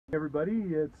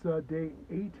Everybody, it's day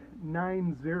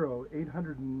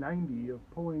 890 of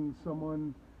pulling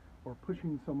someone or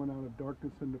pushing someone out of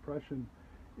darkness and depression.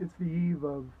 It's the eve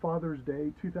of Father's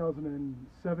Day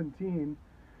 2017,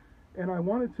 and I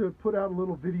wanted to put out a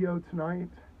little video tonight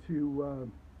to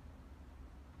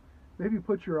maybe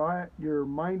put your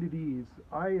mind at ease.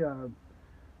 I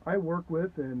work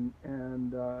with and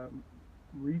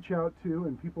reach out to,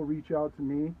 and people reach out to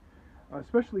me,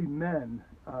 especially men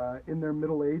in their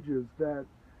middle ages that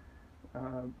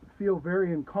feel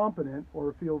very incompetent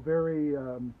or feel very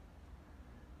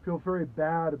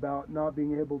bad about not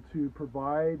being able to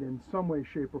provide in some way,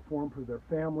 shape, or form for their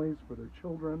families, for their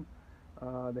children.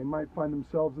 They might find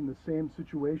themselves in the same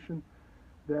situation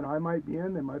that I might be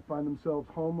in. They might find themselves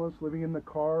homeless, living in the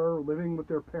car, living with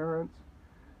their parents,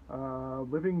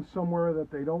 living somewhere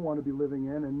that they don't want to be living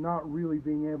in, and not really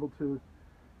being able to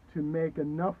make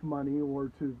enough money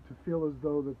or to feel as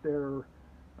though that they're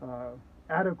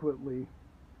adequately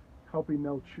helping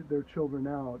their children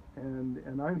out.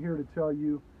 And I'm here to tell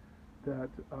you that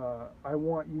I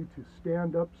want you to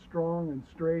stand up strong and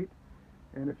straight.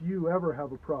 And if you ever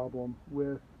have a problem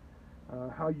with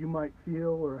how you might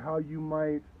feel or how you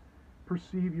might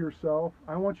perceive yourself,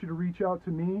 I want you to reach out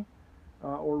to me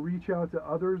or reach out to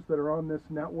others that are on this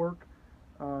network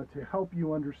to help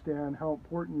you understand how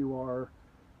important you are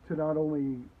to not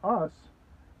only us,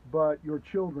 but your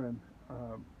children.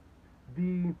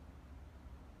 The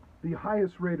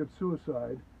highest rate of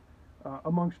suicide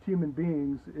amongst human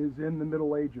beings is in the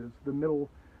Middle Ages,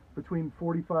 between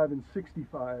 45 and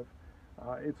 65.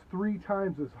 It's 3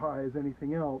 times as high as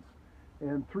anything else,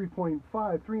 and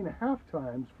 3.5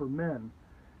 times for men.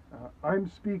 I'm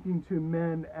speaking to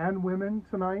men and women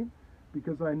tonight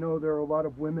because I know there are a lot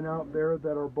of women out there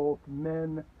that are both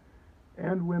men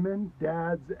and women,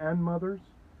 dads and mothers,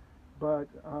 but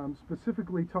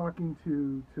specifically talking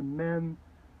to men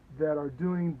that are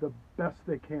doing the best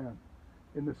they can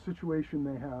in the situation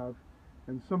they have,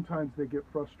 and sometimes they get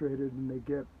frustrated and they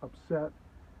get upset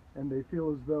and they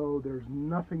feel as though there's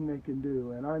nothing they can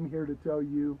do. And I'm here to tell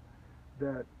you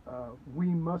that we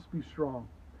must be strong.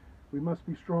 We must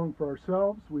be strong for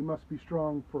ourselves. We must be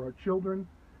strong for our children,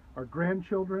 our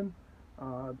grandchildren,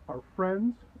 our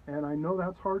friends. And I know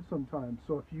that's hard sometimes.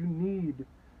 So if you need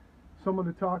someone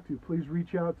to talk to, please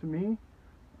reach out to me.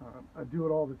 I do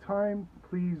it all the time.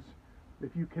 Please,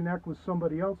 if you connect with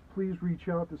somebody else, please reach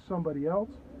out to somebody else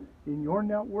in your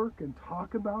network and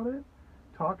talk about it.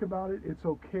 Talk about it. It's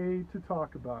okay to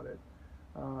talk about it.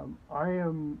 I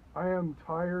am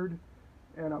tired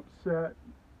and upset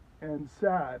and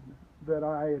sad that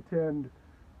I attend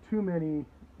too many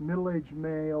middle-aged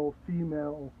male,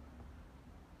 female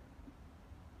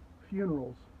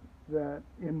funerals that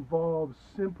involve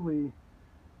simply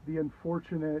the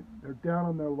unfortunate. They're down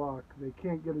on their luck, they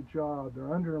can't get a job, they're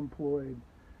underemployed,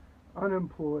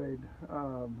 unemployed,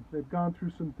 they've gone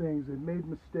through some things, they've made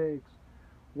mistakes,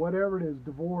 whatever it is,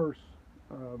 divorce,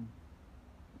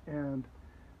 and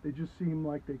they just seem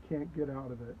like they can't get out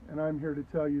of it. And I'm here to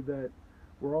tell you that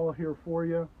we're all here for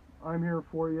you. I'm here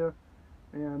for you,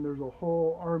 and there's a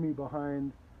whole army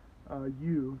behind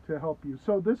you to help you.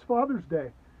 So this Father's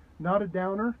Day, not a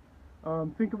downer.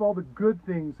 Think of all the good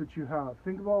things that you have.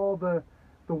 Think of all the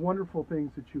wonderful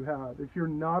things that you have. If you're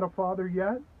not a father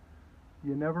yet,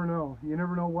 you never know. You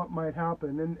never know what might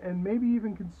happen. And maybe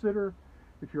even consider,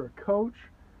 if you're a coach,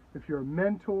 if you're a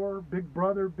mentor, big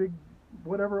brother, big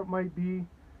whatever it might be,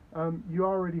 you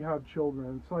already have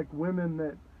children. It's like women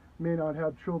that may not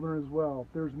have children as well.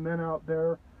 There's men out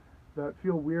there that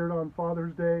feel weird on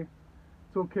Father's Day.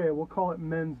 It's okay. We'll call it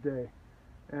Men's Day.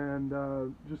 And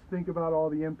just think about all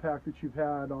the impact that you've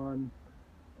had on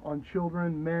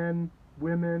children, men,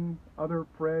 women, other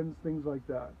friends, things like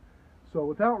that. So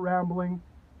without rambling,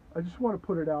 I just want to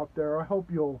put it out there. I hope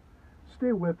you'll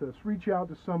stay with us. Reach out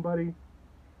to somebody.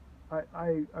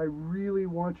 I really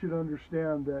want you to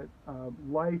understand that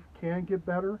life can get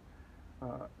better.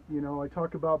 I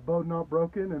talk about bowed not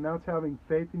broken, and that's having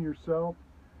faith in yourself.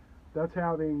 That's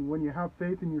when you have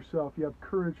faith in yourself, you have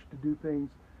courage to do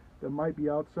things that might be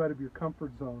outside of your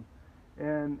comfort zone.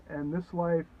 And this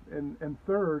life, and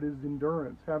third is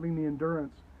endurance, having the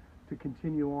endurance to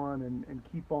continue on and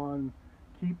keep on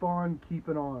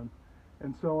keeping on.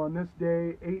 And so on this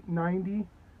day, 890,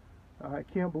 I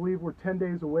can't believe we're 10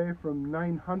 days away from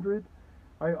 900.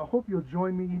 I hope you'll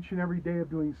join me each and every day of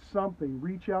doing something.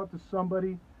 Reach out to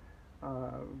somebody.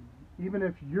 Even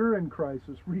if you're in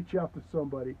crisis, reach out to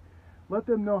somebody. Let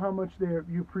them know how much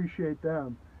you appreciate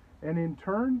them. And in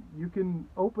turn, you can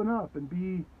open up and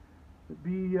be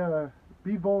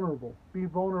vulnerable. Be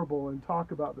vulnerable and talk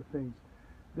about the things.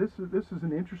 This is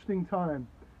an interesting time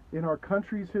in our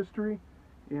country's history,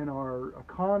 in our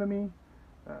economy,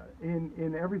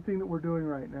 in everything that we're doing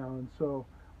right now. And so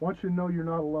I want you to know you're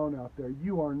not alone out there.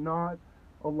 You are not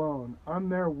alone. I'm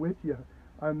there with you.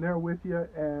 I'm there with you,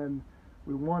 and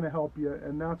we want to help you.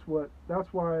 And that's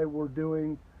why we're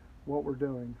doing what we're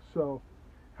doing. So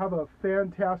have a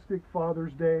fantastic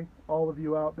Father's Day, all of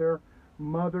you out there,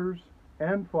 mothers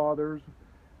and fathers,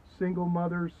 single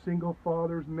mothers, single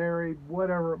fathers, married,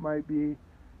 whatever it might be.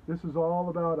 This is all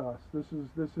about us. This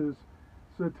is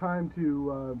a time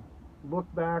to look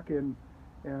back and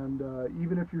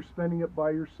even if you're spending it by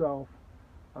yourself,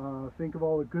 think of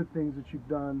all the good things that you've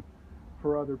done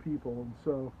for other people. And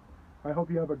so I hope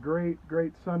you have a great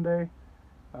Sunday,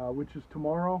 which is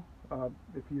tomorrow.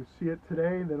 If you see it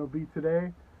today, then it'll be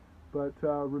today. But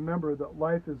remember that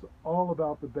life is all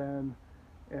about the Bend,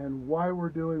 and why we're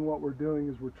doing what we're doing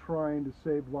is we're trying to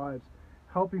save lives,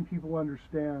 helping people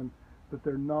understand that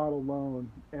they're not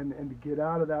alone, and to get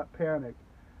out of that panic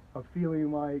of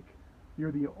feeling like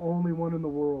you're the only one in the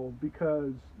world,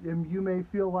 because you may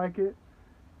feel like it,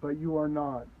 but you are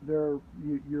not.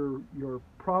 Your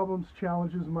problems,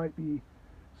 challenges might be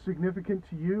significant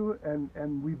to you,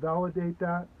 and we validate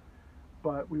that,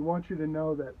 but we want you to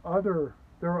know that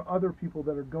there are other people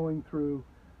that are going through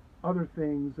other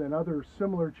things and other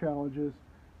similar challenges,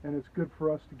 and it's good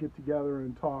for us to get together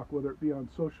and talk, whether it be on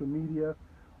social media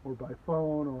or by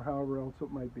phone or however else it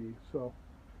might be. So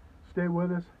stay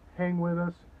with us, hang with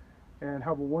us, and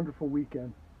have a wonderful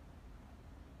weekend.